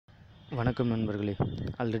வணக்கம் நண்பர்களே.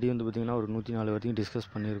 ஆல்ரெடி வந்து பார்த்திங்கன்னா ஒரு 104 வரைக்கும் டிஸ்கஸ்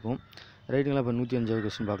பண்ணியிருக்கோம் ரைட்டுங்களா. இப்போ 105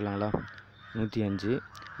 question பார்க்கலாங்களா. 105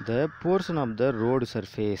 the portion of the road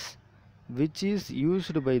surface which is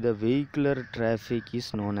used by the vehicular traffic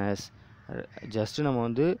is known as. Just நம்ம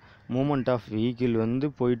வந்து மூமெண்ட் ஆஃப் வெஹிக்கிள் வந்து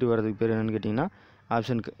போயிட்டு வரதுக்கு பேர் என்னென்னு கேட்டிங்கன்னா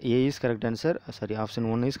option A is correct answer,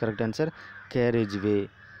 option 1 is correct answer, garage வே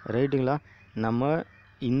ரைட்டுங்களா. நம்ம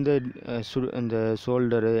இந்த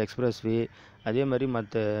ஷோல்டரு எக்ஸ்பிரஸ் வே அதே மாதிரி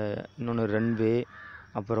மற்ற இன்னொன்று ரன்வே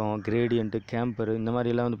அப்புறம் கிரேடியன்ட்டு கேம்பரு இந்த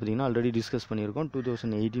மாதிரிலாம் வந்து பார்த்திங்கன்னா ஆல்ரெடி டிஸ்கஸ் பண்ணியிருக்கோம்.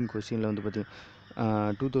 2018 கொஸ்டினில் வந்து பார்த்திங்கன்னா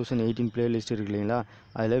 2018 பிளேலிஸ்ட் இருக்கு இல்லைங்களா,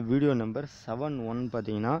 அதில் வீடியோ நம்பர் 7-1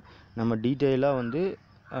 பார்த்திங்கன்னா நம்ம டீட்டெயிலாக வந்து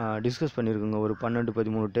டிஸ்கஸ் பண்ணியிருக்கோங்க. ஒரு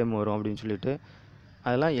 12-13 டைம் வரும் அப்படின்னு சொல்லிட்டு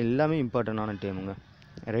அதெல்லாம் எல்லாமே இம்பார்ட்டண்டான டைமுங்க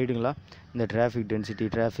ரைட்டுங்களா. இந்த டிராஃபிக் டென்சிட்டி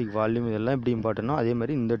டிராஃபிக் வால்யூம் இதெல்லாம் எப்படி இம்பார்ட்டனோ அதே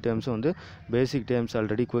மாதிரி இந்த டேர்ம்ஸும் வந்து பேசிக் டேர்ம்ஸ்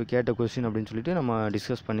ஆல்ரெடி கேட்ட கொஸ்டின் அப்படின்னு சொல்லிட்டு நம்ம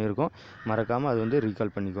டிஸ்கஸ் பண்ணியிருக்கோம். மறக்காமல் அது வந்து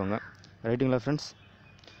ரீகால் பண்ணிக்கோங்க ரைட்டுங்களா ஃப்ரெண்ட்ஸ்.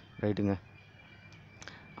 ரைட்டுங்க,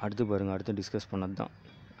 அடுத்து பாருங்கள். அடுத்து டிஸ்கஸ் பண்ணது தான்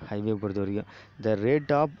ஹைவே பொறுத்த வரைக்கும். The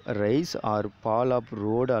rate of rice R fall off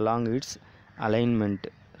road along it's alignment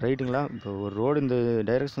ரைட்டுங்களா. இப்போ ஒரு ரோடு இந்த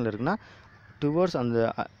டைரெக்ஷனில் இருக்குன்னா டுவர்ட்ஸ்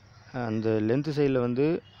அந்த லென்த்து சைடில் வந்து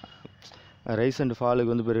ரைஸ் அண்ட்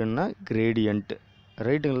ஃபாலுக்கு வந்து பேர் என்னன்னா கிரேடியன்ட்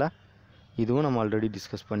ரைட்டுங்களா. இதுவும் நம்ம ஆல்ரெடி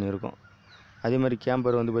டிஸ்கஸ் பண்ணியிருக்கோம். அதே மாதிரி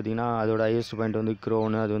கேம்பர் வந்து பார்த்திங்கன்னா அதோட ஹையஸ்ட் பாயிண்ட் வந்து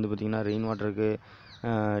க்ரோனு, அது வந்து பார்த்திங்கன்னா ரெயின் வாட்டருக்கு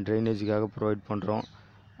ட்ரைனேஜுக்காக ப்ரொவைட் பண்ணுறோம்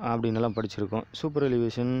அப்படின்னலாம் படிச்சிருக்கோம். சூப்பர்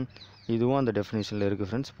எலிவேஷன் இதுவும் அந்த டெஃபினேஷனில் இருக்குது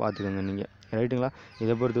ஃப்ரெண்ட்ஸ், பார்த்துக்கோங்க நீங்கள் ரைட்டுங்களா.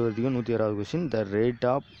 இதை பொறுத்த வரைக்கும் 106வது question the rate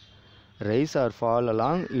of rice R fall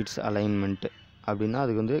along it's alignment அப்படின்னா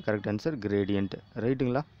அதுக்கு வந்து கரெக்ட் ஆன்சர் கிரேடியன்ட்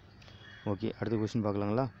ரைட்டுங்களா. ஓகே, அடுத்த கொஸ்டின்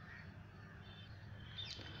பார்க்கலாங்களா.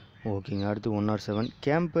 ஓகேங்க, அடுத்து 107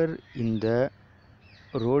 கேம்பர் இந்த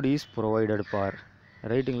ரோட் இஸ் ப்ரொவைடட் ஃபார்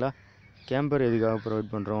ரைட்டுங்களா. கேம்பர் எதுக்காக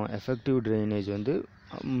ப்ரொவைட் பண்ணுறோம், எஃபெக்டிவ் ட்ரைனேஜ் வந்து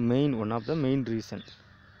one of the main reason.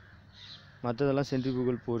 மற்றதெல்லாம்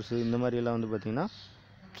சென்ட்ரிஃபியூகல் ஃபோர்ஸு இந்த மாதிரியெல்லாம் வந்து பார்த்திங்கன்னா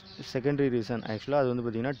செகண்டரி ரீசன். ஆக்சுவலாக அது வந்து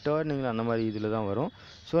பார்த்திங்கன்னா டேர்னிங்கில் அந்த மாதிரி இதில் தான் வரும்.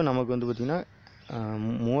 ஸோ நமக்கு வந்து பார்த்திங்கன்னா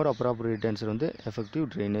மோர் அப்ராப்ரியேட் ஆன்சர் வந்து எஃபெக்டிவ்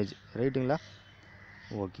ட்ரைனேஜ் ரைட்டுங்களா.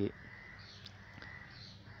 ஓகே,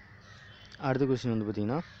 அடுத்த கொஸ்டின் வந்து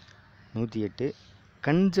பார்த்திங்கன்னா 108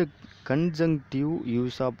 connective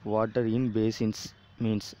use of water in பேசின்ஸ்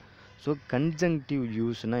means. So connective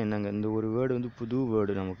யூஸ்னால் என்னங்க, இந்த ஒரு வேர்டு வந்து புது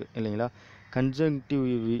வேர்டு நமக்கு இல்லைங்களா. கன்ஜங்டிவ்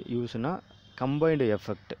யூஸ்னால் கம்பைன்டு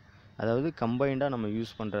எஃபெக்ட், அதாவது கம்பைண்டாக நம்ம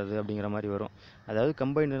யூஸ் பண்ணுறது அப்படிங்கிற மாதிரி வரும். அதாவது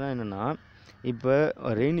கம்பைண்டுனால் என்னென்னா, இப்போ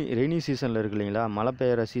ரெய்னி சீசனில் இருக்கு இல்லைங்களா, மழை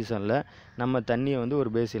பெய்கிற சீசனில் நம்ம தண்ணியை வந்து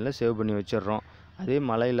ஒரு பேசினில் சேவ் பண்ணி வச்சிடுறோம். அதே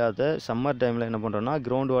மழை இல்லாத சம்மர் டைமில் என்ன பண்ணுறோன்னா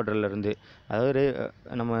கிரவுண்ட் வாட்டர்லேருந்து, அதாவது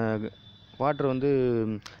நம்ம வாட்டர் வந்து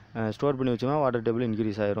ஸ்டோர் பண்ணி வச்சோம்னா வாட்டர் டேபிள்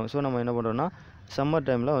இன்க்ரீஸ் ஆகிரும். ஸோ நம்ம என்ன பண்ணுறோன்னா சம்மர்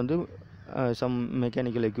டைமில் வந்து சம்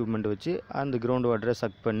மெக்கானிக்கல் எக்யூப்மெண்ட் வச்சு அந்த கிரவுண்ட் வாட்டரை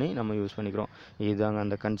சக் பண்ணி நம்ம யூஸ் பண்ணிக்கிறோம். இதுதாங்க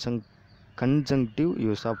அந்த connective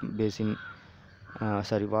use of basin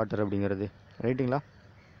water அப்படிங்கிறது ரைட்டுங்களா.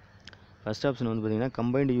 ஃபஸ்ட் ஆப்ஷன் வந்து பார்த்திங்கன்னா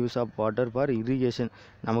combined use of water for irrigation.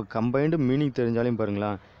 நமக்கு கம்பைன்டு மீனிங் தெரிஞ்சாலையும்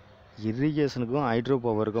பாருங்களா, இரிகேஷனுக்கும் ஹைட்ரோ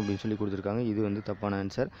பவருக்கும் அப்படின்னு சொல்லி கொடுத்துருக்காங்க. இது வந்து தப்பான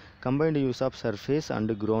answer. Combined use of surface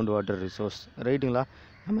and ground water resource ரைட்டுங்களா.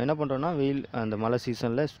 நம்ம என்ன பண்ணுறோன்னா அந்த மழை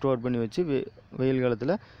சீசனில் ஸ்டோர் பண்ணி வச்சு வெயில்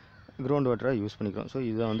காலத்தில் கிரவுண்ட் வாட்டராக யூஸ் பண்ணிக்கிறோம். ஸோ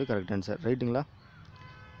இதுதான் வந்து கரெக்ட் ஆன்சர் ரைட்டுங்களா.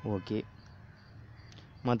 ஓகே,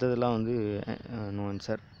 மற்றதெல்லாம் வந்து நோ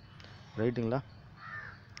ஆன்சர் ரைட்டுங்களா.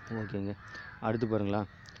 ஓகேங்க, அடுத்து பாருங்களா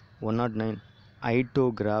 109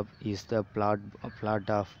 ஐட்டோகிராஃப் இஸ் த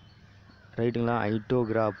பிளாட் ஆஃப் ரைட்டுங்களா.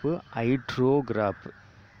 ஹைட்ரோகிராஃப்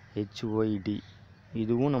HYD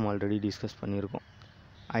இதுவும் நம்ம ஆல்ரெடி டிஸ்கஸ் பண்ணியிருக்கோம்.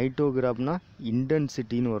 ஹைட்டோகிராஃப்னா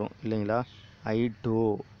இன்டென்சிட்டின்னு வரும் இல்லைங்களா.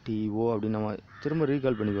 TO அப்படின்னு நம்ம திரும்ப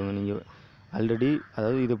ரீகால் பண்ணிக்கோங்க நீங்கள் ஆல்ரெடி.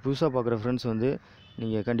 அதாவது இதை புதுசாக பார்க்குற ஃப்ரெண்ட்ஸ் வந்து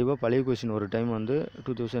நீங்கள் கண்டிப்பாக பழைய கொஸ்டின் ஒரு டைம் வந்து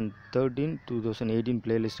 2013-2018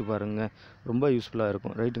 பிளேலிஸ்ட்டு பாருங்கள், ரொம்ப யூஸ்ஃபுல்லாக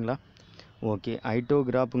இருக்கும் ரைட்டுங்களா. ஓகே,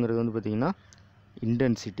 ஹைட்டோகிராஃப்ங்கிறது வந்து பார்த்திங்கன்னா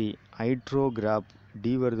இன்டென்சிட்டி, ஹைட்ரோகிராஃப்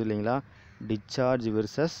டி வருது இல்லைங்களா, டிஸ்சார்ஜ்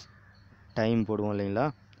வெர்சஸ் டைம் போடுவோம் இல்லைங்களா.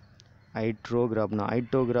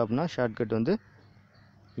 ஹைட்ரோகிராஃப்னா ஷார்ட்கட் வந்து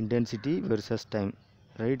இன்டென்சிட்டி வெர்சஸ் டைம்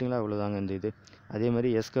ரைட்டுங்களா. அவ்வளோதாங்க இந்த இது. அதே மாதிரி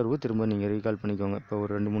எஸ்கர்வு திரும்ப நீங்கள் ரீகால் பண்ணிக்கோங்க. இப்போ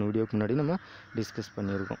ஒரு 2-3 வீடியோக்கு முன்னாடி நம்ம டிஸ்கஸ்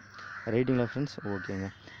பண்ணியிருக்கோம் ரைட்டுங்களா ஃப்ரெண்ட்ஸ். ஓகேங்க,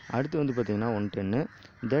 அடுத்து வந்து பார்த்திங்கன்னா 110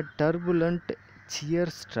 த turbulent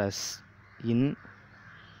shear stress in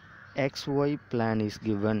XY plan is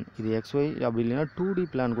given. இது XY அப்படி இல்லைன்னா 2D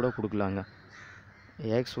பிளான் கூட கொடுக்கலாங்க.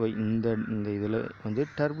 XY இந்த இதில் வந்து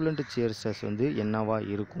டர்புலண்ட் சியர் ஸ்ட்ரெஸ் வந்து என்னவா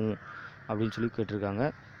இருக்கும் அப்படின்னு சொல்லி கேட்டிருக்காங்க.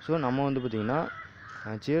 ஸோ நம்ம வந்து பார்த்திங்கன்னா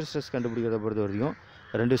சியர் ஸ்ட்ரெஸ் கண்டுபிடிக்கிறத பொறுத்த வரைக்கும்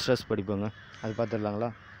 2 ஸ்ட்ரெஸ் படிப்போங்க, அது பார்த்துடலாங்களா.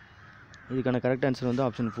 இதுக்கான கரெக்ட் ஆன்சர் வந்து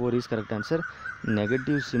option 4 is correct answer.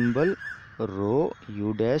 Negative simple row you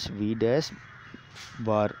dash V dash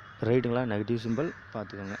பார். ரைட்டுங்களா? நெகட்டிவ் சிம்பிள்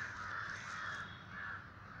பார்த்துக்கோங்க.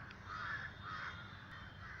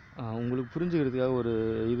 உங்களுக்கு புரிஞ்சுக்கிறதுக்காக ஒரு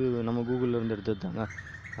இது நம்ம கூகுளில் இருந்து எடுத்துட்டாங்க.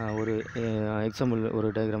 ஒரு எக்ஸாம்பிள் ஒரு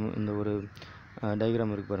டயக்ராம், இந்த ஒரு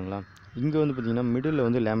டயக்ராம் இருக்குது பாருங்களா. இங்கே வந்து பார்த்திங்கன்னா மிடில்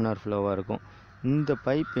வந்து லேமினார் ஃப்ளோவாக இருக்கும். இந்த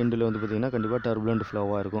பைப் எண்டில் வந்து பார்த்திங்கன்னா கண்டிப்பாக டர்புலண்ட்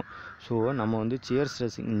ஃப்ளோவாக இருக்கும். ஸோ நம்ம வந்து சியர்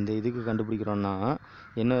ஸ்ட்ரெஸ் இந்த இதுக்கு கண்டுபிடிக்கிறோன்னா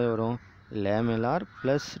என்ன வரும்? Laminar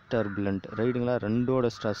plus turbulent. ரைட்டுங்களா? ரெண்டோட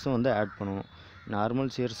ஸ்ட்ரெஸ்ஸும் வந்து ஆட் பண்ணுவோம்.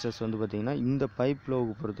 நார்மல் சியர் ஸ்ட்ரெஸ் வந்து பார்த்திங்கன்னா இந்த பைப்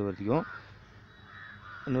ஃப்ளோவுக்கு பொறுத்த வரைக்கும்,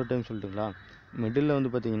 இன்னொரு டைம் சொல்லட்டுங்களா, மிடில் வந்து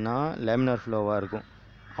பார்த்திங்கன்னா லேமினார் ஃப்ளோவாக இருக்கும்,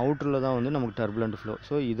 அவுட்டரில் தான் வந்து நமக்கு டர்புலண்ட் ஃப்ளோ.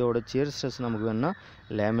 ஸோ இதோட சியர் ஸ்ட்ரெஸ் நமக்கு வேணுன்னா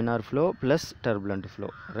laminar flow plus turbulent flow.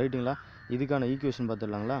 ரைட்டுங்களா? இதுக்கான ஈக்குவேஷன்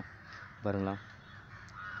பார்த்துடலாங்களா? பாருங்களா,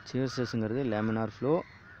 shear ஸ்ட்ரெஸ்ஸுங்கிறது laminar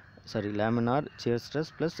shear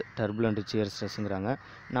stress plus turbulent shear ஸ்ட்ரெஸ்ஸுங்கிறாங்க.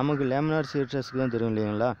 நமக்கு லேமினார் சியர் ஸ்ட்ரெஸ்க்கு தான் தெரியும்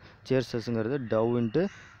இல்லைங்களா? Shear ஸ்ட்ரெஸ்ஸுங்கிறது tau into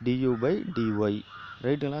due by dy.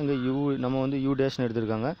 ரைட்டுங்களா? இங்கே யூ நம்ம வந்து யூ டேஷ்னு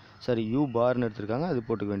எடுத்திருக்காங்க, யூ பார்னு எடுத்திருக்காங்க, அது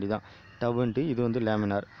போட்டுக்க வேண்டியதான். டவ்ன்ட்டு இது வந்து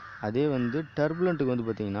லேமினார். அதே வந்து டர்புலண்ட்டுக்கு வந்து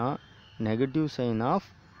பார்த்திங்கன்னா negative sign of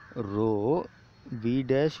Roe V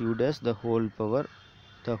dash you dash the whole power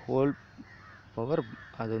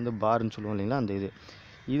அது வந்து பார்னு சொல்லுவோம் இல்லைங்களா? அந்த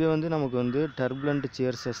இது வந்து நமக்கு வந்து டர்புலண்ட்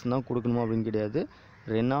சியர் ஸ்ட்ரெஸ் தான் கொடுக்கணுமா அப்படின்னு கிடையாது,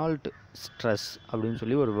 ரெனால்ட் ஸ்ட்ரெஸ் அப்படின்னு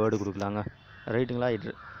சொல்லி ஒரு வேர்டு கொடுக்கலாங்க. ரைட்டுங்களா?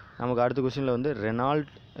 இது நமக்கு அடுத்த கொஸ்டினில் வந்து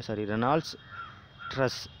ரெனால்ட்ஸ்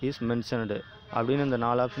ஸ்ட்ரெஸ் இஸ் மென்ஷன்டு அப்படின்னு இந்த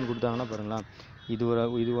 4 ஆப்ஷன் கொடுத்தாங்கன்னா பாருங்களா, இது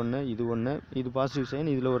ஒன்று, இது பாசிட்டிவ்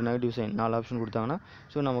சைன், இதில் ஒரு நெகட்டிவ் சைன், 4 ஆப்ஷன் கொடுத்தாங்கன்னா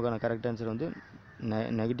ஸோ நமக்கான கரெக்ட் ஆன்சர் வந்து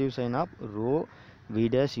negative sign of Roe V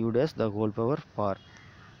dash you dash the whole power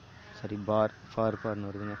பார்னு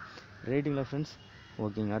வருதுங்க. ரைட்டுங்களா ஃப்ரெண்ட்ஸ்?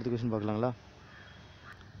 ஓகேங்க, அடுத்த கொஸ்டின் பார்க்கலாங்களா?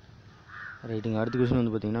 ரைட்டுங்க, அடுத்த கொஸ்டின்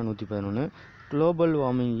வந்து பார்த்திங்கன்னா 111. Global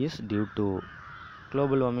warming is due to.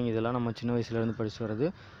 Global warming இதெல்லாம் நம்ம சின்ன வயசுலேருந்து படித்து வர்றது.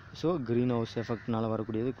 ஸோ க்ரீன் ஹவுஸ் எஃபெக்ட்னால்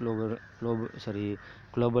வரக்கூடியது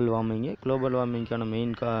global warming. Global வார்மிங்க்கான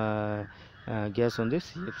main case வந்து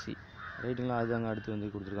சிஎஃப்சி. ரைட்டுங்களா? அதுதாங்க அடுத்து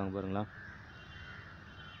வந்து கொடுத்துருக்காங்க பாருங்களா.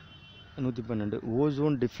 112.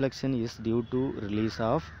 Ozone deflection is due to release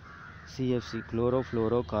of CFC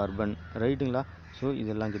குளோரோஃப்ளோரோகார்பன். ரைட்டுங்களா? ஸோ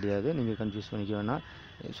இதெல்லாம் கிடையாது, நீங்கள் கன்ஃபியூஸ் பண்ணிக்க வேணாம்.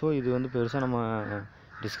 ஸோ இது வந்து பெருசாக நம்ம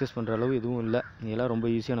டிஸ்கஸ் பண்ணுற அளவு எதுவும் இல்லை. இதெல்லாம் ரொம்ப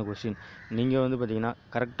ஈஸியான கொஸ்டின். நீங்கள் வந்து பார்த்திங்கன்னா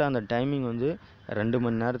கரெக்டாக அந்த டைமிங் வந்து 2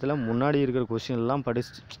 மணி நேரத்தில் முன்னாடி இருக்கிற கொஸ்டின்லாம்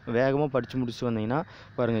வேகமாக படித்து முடிச்சு வந்தீங்கன்னா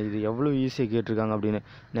பாருங்கள் இது எவ்வளோ ஈஸியாக கேட்டிருக்காங்க அப்படின்னு.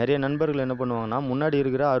 நிறைய நண்பர்கள் என்ன பண்ணுவாங்கன்னா முன்னாடி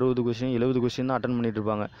இருக்கிற 60 கொஸ்டின் 70 கொஸ்டின் தான் அட்டன் பண்ணிட்டு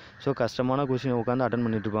இருப்பாங்க. ஸோ கஷ்டமான கொஸ்டினை உட்காந்து அட்டன்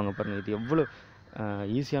பண்ணிட்டு இருப்பாங்க. பாருங்கள் இது எவ்வளோ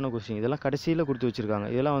ஈஸியான கொஸ்டின். இதெல்லாம் கடைசியில் கொடுத்து வச்சுருக்காங்க.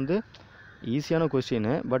 இதெல்லாம் வந்து ஈஸியான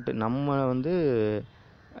கொஸ்டின், பட் நம்ம வந்து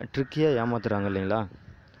ட்ரிக்கியாக ஏமாத்துறாங்க இல்லைங்களா?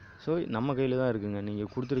 ஸோ நம்ம கையில் தான் இருக்குங்க, நீங்கள்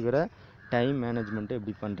கொடுத்துருக்கிற டைம் மேனேஜ்மெண்ட்டை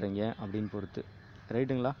எப்படி பண்ணுறீங்க அப்படின்னு பொறுத்து.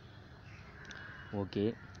 ரைட்டுங்களா? ஓகே,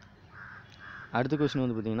 அடுத்த கொஸ்டின்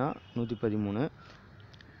வந்து பார்த்திங்கன்னா 113.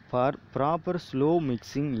 For proper slow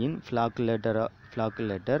mixing in ஃப்ளாக்குலேட்டர்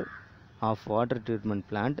of water treatment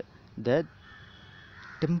plant the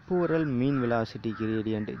temporal mean velocity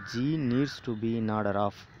gradient G needs to be in order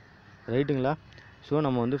of. ரைட்டுங்களா? ஸோ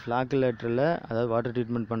நம்ம வந்து ஃப்ளாக்குலேட்டரில், அதாவது வாட்டர்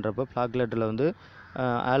ட்ரீட்மெண்ட் பண்ணுறப்ப ஃப்ளாக்குலேட்டரில் வந்து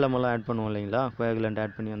ஆலமெல்லாம் ஆட் பண்ணுவோம் இல்லைங்களா? கோயாகுலண்ட்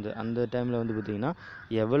ஆட் பண்ணி அந்த டைமில் வந்து பார்த்திங்கன்னா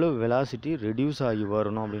எவ்வளோ வெலாசிட்டி ரெடியூஸ் ஆகி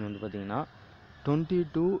வரணும் அப்படின்னு வந்து பார்த்திங்கன்னா 20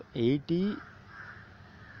 to 80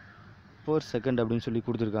 per second அப்படின்னு சொல்லி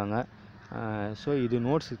கொடுத்துருக்காங்க. ஸோ இது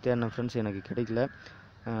நோட்ஸ் தேடின ஃப்ரெண்ட்ஸ் எனக்கு கிடைக்கல.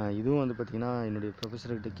 இதுவும் வந்து பார்த்திங்கன்னா என்னுடைய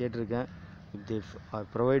ப்ரொஃபஸர்கிட்ட கேட்டிருக்கேன். If they are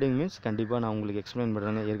providing means கண்டிப்பாக நான் உங்களுக்கு எக்ஸ்பிளைன்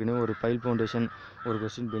பண்ணுறேங்க. ஏற்கனவே ஒரு பைல் ஃபவுண்டேஷன் ஒரு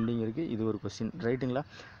கொஸ்டின் பெண்டிங் இருக்குது, இது ஒரு கொஸ்டின். ரைட்டுங்களா?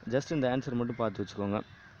 ஜஸ்ட் இந்த ஆன்சர் மட்டும் பார்த்து வச்சுக்கோங்க.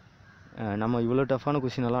 நம்ம இவ்வளோ டஃப்பான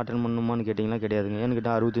கொஸ்டின் எல்லாம் அட்டன் பண்ணணுமான்னு கேட்டிங்கன்னா கிடையாதுங்க. ஏன்னு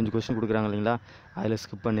கேட்டால் 65 கொஸ்டின் கொடுக்குறாங்க இல்லைங்களா? அதில்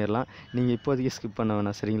ஸ்கிப் பண்ணிடலாம். நீங்கள் இப்போதைக்கு ஸ்கிப் பண்ண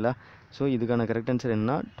வேணாம், சரிங்களா? ஸோ இதுக்கான கரெக்ட் ஆன்சர்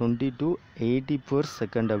என்னன்னா 20 to 80 per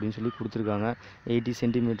second அப்படின்னு சொல்லி கொடுத்துருக்காங்க. 80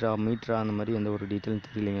 சென்டிமீட்டரா மீட்டரா அந்த மாதிரி எந்த ஒரு டீட்டெயிலும்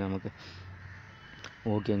தெரியலைங்க நமக்கு.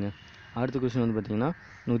 ஓகேங்க, அடுத்த கொஸ்டின் வந்து பார்த்திங்கன்னா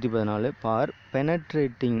 114. For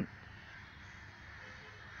penetrating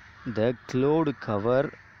the cloud cover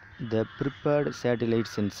the prepared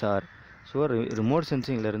satellite sensor. So remote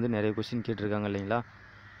சென்சிங்லேருந்து நிறைய கொஸ்டின் கேட்டிருக்காங்க இல்லைங்களா?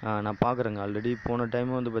 நான் பார்க்குறேங்க. ஆல்ரெடி போன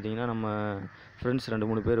டைமும் வந்து பார்த்திங்கன்னா நம்ம ஃப்ரெண்ட்ஸ்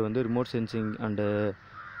 2-3 பேர் வந்து ரிமோட் சென்சிங் அண்டு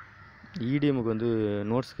இடிஎம்முக்கு வந்து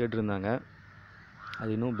நோட்ஸ் கேட்டிருந்தாங்க.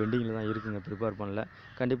 அது இன்னும் பெண்டிங்கில் தான் இருக்குங்க, ப்ரிப்பேர் பண்ணல.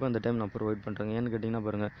 கண்டிப்பாக இந்த டைம் நான் ப்ரொவைட் பண்ணுறேங்க. ஏன்னு கேட்டிங்கன்னா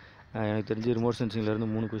பாருங்கள், எனக்கு தெரிஞ்சு ரிமோட் சென்சிங்லேருந்து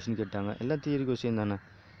 3 கொஸ்டின் கேட்டாங்க. எல்லாம் தியரி கொஸ்டின் தானே,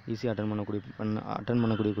 ஈஸியாக அட்டன்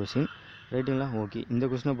பண்ணக்கூடிய கொஸ்டின். ரைட்டுங்களா? ஓகே, இந்த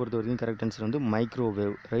கொஸ்டினை பொறுத்த வரைக்கும் கரெக்ட் ஆன்சர் வந்து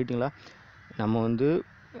மைக்ரோவேவ். ரைட்டுங்களா? நம்ம வந்து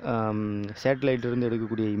சேட்டலைட்டிலிருந்து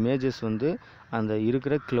எடுக்கக்கூடிய இமேஜஸ் வந்து அந்த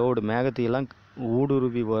இருக்கிற க்ளவுடு மேகத்தையெல்லாம்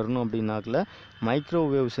ஊடுருவி வரணும் அப்படின்னாக்கில்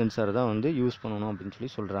மைக்ரோவேவ் சென்சார் தான் வந்து யூஸ் பண்ணணும் அப்படின்னு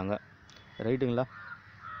சொல்லி சொல்கிறாங்க. ரைட்டுங்களா?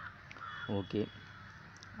 ஓகே,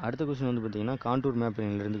 அடுத்த கொஸ்டின் வந்து பார்த்தீங்கன்னா கான்டூர்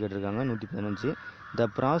மேப்பிங்லேருந்து கேட்டிருக்காங்க. 115. The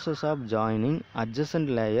process of joining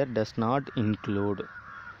adjacent layer does not include.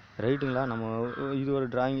 ரைட்டுங்களா? நம்ம இது ஒரு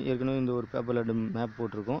டிராயிங் ஏற்கனவே இந்த ஒரு பேப்பரில் மேப்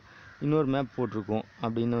போட்டிருக்கோம், இன்னொரு மேப் போட்டிருக்கோம்.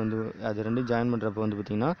 அப்படின்னு வந்து அது ரெண்டும் ஜாயின் பண்ணுறப்ப வந்து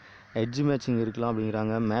பார்த்திங்கன்னா எட்ஜ் மேட்சிங் இருக்கலாம்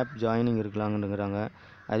அப்படிங்கிறாங்க, மேப் ஜாயினிங் இருக்கலாங்கிறாங்க.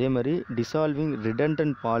 அதே மாதிரி டிசால்விங்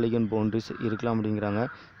ரிடண்டன்ட் பாலிகன் பவுண்ட்ரிஸ் இருக்கலாம் அப்படிங்கிறாங்க.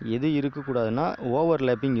 எது இருக்கக்கூடாதுன்னா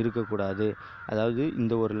ஓவர்லேப்பிங் இருக்கக்கூடாது. அதாவது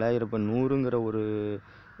இந்த ஒரு லேயர் இப்போ 100ங்கிற ஒரு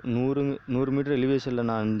 100 மீட்டர் எலிவேஷனில்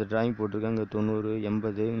நான் இந்த டிராயிங் போட்டிருக்கேன். இங்கே 90,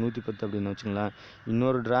 80, 110 அப்படின்னு வச்சுங்களேன்.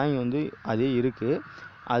 இன்னொரு டிராயிங் வந்து அதே இருக்குது,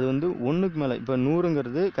 அது வந்து ஒன்றுக்கு மேலே இப்போ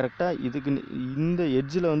 100ங்கிறது கரெக்டாக இதுக்கு இந்த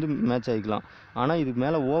எட்ஜில் வந்து மேட்ச் ஆகிக்கலாம். ஆனால் இதுக்கு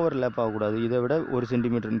மேலே ஓவர் லேப் ஆகக்கூடாது. இதை விட ஒரு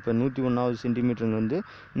சென்டிமீட்டர், இப்போ 101வது சென்டிமீட்டருங்க வந்து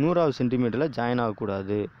 100வது சென்டிமீட்டரில் ஜாயின்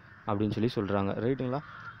ஆகக்கூடாது அப்படின்னு சொல்கிறாங்க. ரைட்டுங்களா?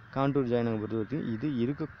 கான்டூர் ஜாயினை பொறுத்த வரைக்கும் இது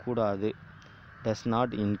இருக்கக்கூடாது, டஸ்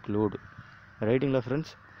நாட் இன்க்ளூட். ரைட்டுங்களா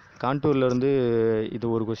ஃப்ரெண்ட்ஸ்? கான்டூர்லேருந்து இது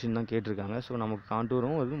ஒரு கொஸ்டின் தான் கேட்டிருக்காங்க. ஸோ நமக்கு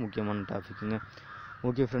கான்டூரும் ஒரு முக்கியமான டாபிக்குங்க.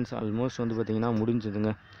 ஓகே ஃப்ரெண்ட்ஸ், ஆல்மோஸ்ட் வந்து பார்த்திங்கன்னா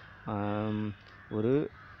முடிஞ்சுதுங்க. ஒரு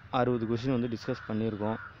 60 கொஸ்டின் வந்து டிஸ்கஸ்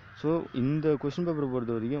பண்ணியிருக்கோம். ஸோ இந்த கொஸ்டின் பேப்பரை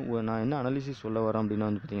பொறுத்த வரைக்கும் நான் என்ன அனாலிசிஸ் சொல்ல வரேன் அப்படின்னா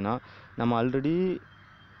வந்து பார்த்திங்கன்னா, நம்ம ஆல்ரெடி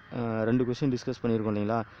 2 கொஸ்டின் டிஸ்கஸ் பண்ணியிருக்கோம்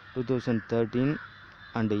இல்லைங்களா? 2013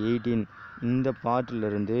 அண்டு 18 இந்த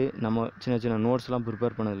பார்ட்டிலேருந்து நம்ம சின்ன சின்ன நோட்ஸ்லாம்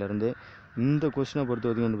ப்ரிப்பேர் பண்ணதுலேருந்து இந்த கொஸ்டினை பொறுத்த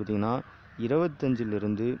வரைக்கும் வந்து பார்த்திங்கன்னா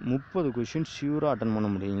 25லேருந்து 30 கொஸ்டின் ஷியூராக அட்டன் பண்ண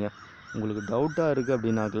முடியுங்க. உங்களுக்கு டவுட்டாக இருக்குது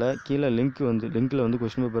அப்படின்னாக்கல கீழே லிங்க்கில் வந்து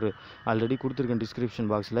கொஸ்டின் பேப்பர் ஆல்ரெடி கொடுத்துருக்கேன் டிஸ்கிரிப்ஷன்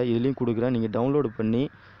பாக்ஸில், இதுலேயும் கொடுக்குறேன். நீங்கள் டவுன்லோடு பண்ணி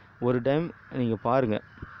ஒரு டைம் நீங்கள் பாருங்கள்.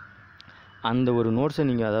 அந்த ஒரு நோட்ஸை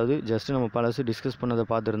நீங்கள் அதாவது ஜஸ்ட்டு நம்ம பழசு டிஸ்கஸ் பண்ணதை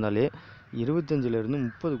பார்த்துருந்தாலே 25லேருந்து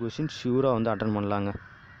 30 கொஸ்டின் ஷியூராக வந்து அட்டன் பண்ணலாங்க.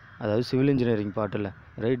 அதாவது சிவில் இன்ஜினியரிங் பார்ட்டில்.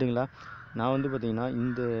 ரைட்டுங்களா? நான் வந்து பார்த்திங்கன்னா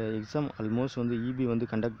இந்த எக்ஸாம் ஆல்மோஸ்ட் வந்து இபி வந்து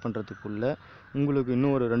கண்டக்ட் பண்ணுறதுக்குள்ளே உங்களுக்கு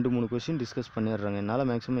இன்னும் ஒரு 2-3 கொஸ்டின் டிஸ்கஸ் பண்ணிடுறாங்க. என்னால்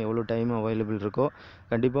மேக்ஸிமம் எவ்வளோ டைம் அவைலபிள் இருக்கோ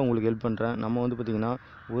கண்டிப்பாக உங்களுக்கு ஹெல்ப் பண்ணுறேன். நம்ம வந்து பார்த்திங்கன்னா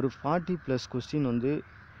ஒரு 40+ கொஸ்டின் வந்து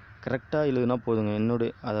கரெக்டாக எழுதுனா போதுங்க.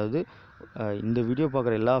 அதாவது இந்த வீடியோ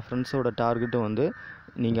பார்க்குற எல்லா ஃப்ரெண்ட்ஸோட டார்கெட்டும் வந்து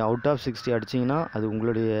நீங்கள் அவுட் ஆஃப் 60 அடிச்சிங்கன்னா அது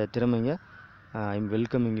உங்களுடைய திறமைங்க. I am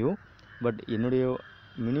welcoming you. But என்னுடைய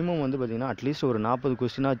மினிமம் வந்து பார்த்திங்கன்னா அட்லீஸ்ட் ஒரு 40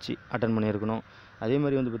 கொஸ்டினாச்சு அட்டன் பண்ணியிருக்கணும். அதே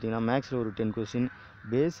மாதிரி வந்து பார்த்திங்கன்னா மேக்ஸில் ஒரு 10 கொஸ்டின்,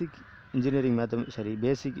 பேசிக் இன்ஜினியரிங்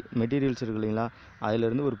பேசிக் மெட்டீரியல்ஸ் இருக்குது இல்லைங்களா,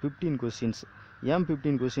 அதிலேருந்து ஒரு 15 கொஸ்டின்ஸ். ஏன்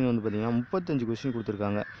 15 கொஸ்டின் வந்து பார்த்திங்கன்னா 35 கொஸ்டின்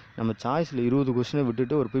கொடுத்துருக்காங்க. நம்ம சாய்ஸில் 20 கொஸ்டினை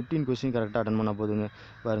விட்டுட்டு ஒரு 15 கொஸ்டின் கரெக்டாக அட்டன் பண்ணால் போதுங்க.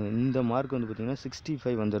 பாருங்கள், இந்த மார்க் வந்து பார்த்திங்கன்னா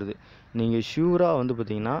 65 வந்துடுது. நீங்கள் ஷூராக வந்து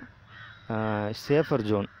பார்த்திங்கன்னா safer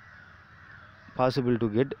zone, possible to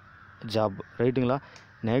get job. ரைட்டுங்களா?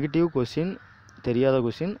 நெகட்டிவ் கொஸ்டின், தெரியாத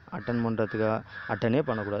கொஸ்டின் அட்டனே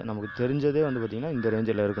பண்ணக்கூடாது. நமக்கு தெரிஞ்சதே வந்து பார்த்திங்கன்னா இந்த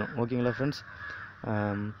ரேஞ்சில் இருக்கணும். ஓகேங்களா ஃப்ரெண்ட்ஸ்?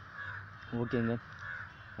 ஓகேங்க,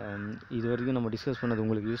 இது வரைக்கும் நம்ம டிஸ்கஸ் பண்ணது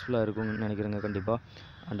உங்களுக்கு யூஸ்ஃபுல்லாக இருக்கும்னு நினைக்கிறேங்க கண்டிப்பாக.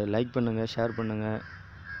 அண்டு லைக் பண்ணுங்கள், ஷேர் பண்ணுங்கள்,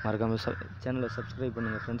 மறக்காமல் சேனலை சப்ஸ்கிரைப்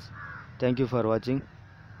பண்ணுங்கள் ஃப்ரெண்ட்ஸ். தேங்க்யூ ஃபார் வாட்சிங்.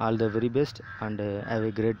 All the very best and have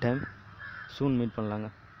a great time. Soon meet பண்ணலாங்க.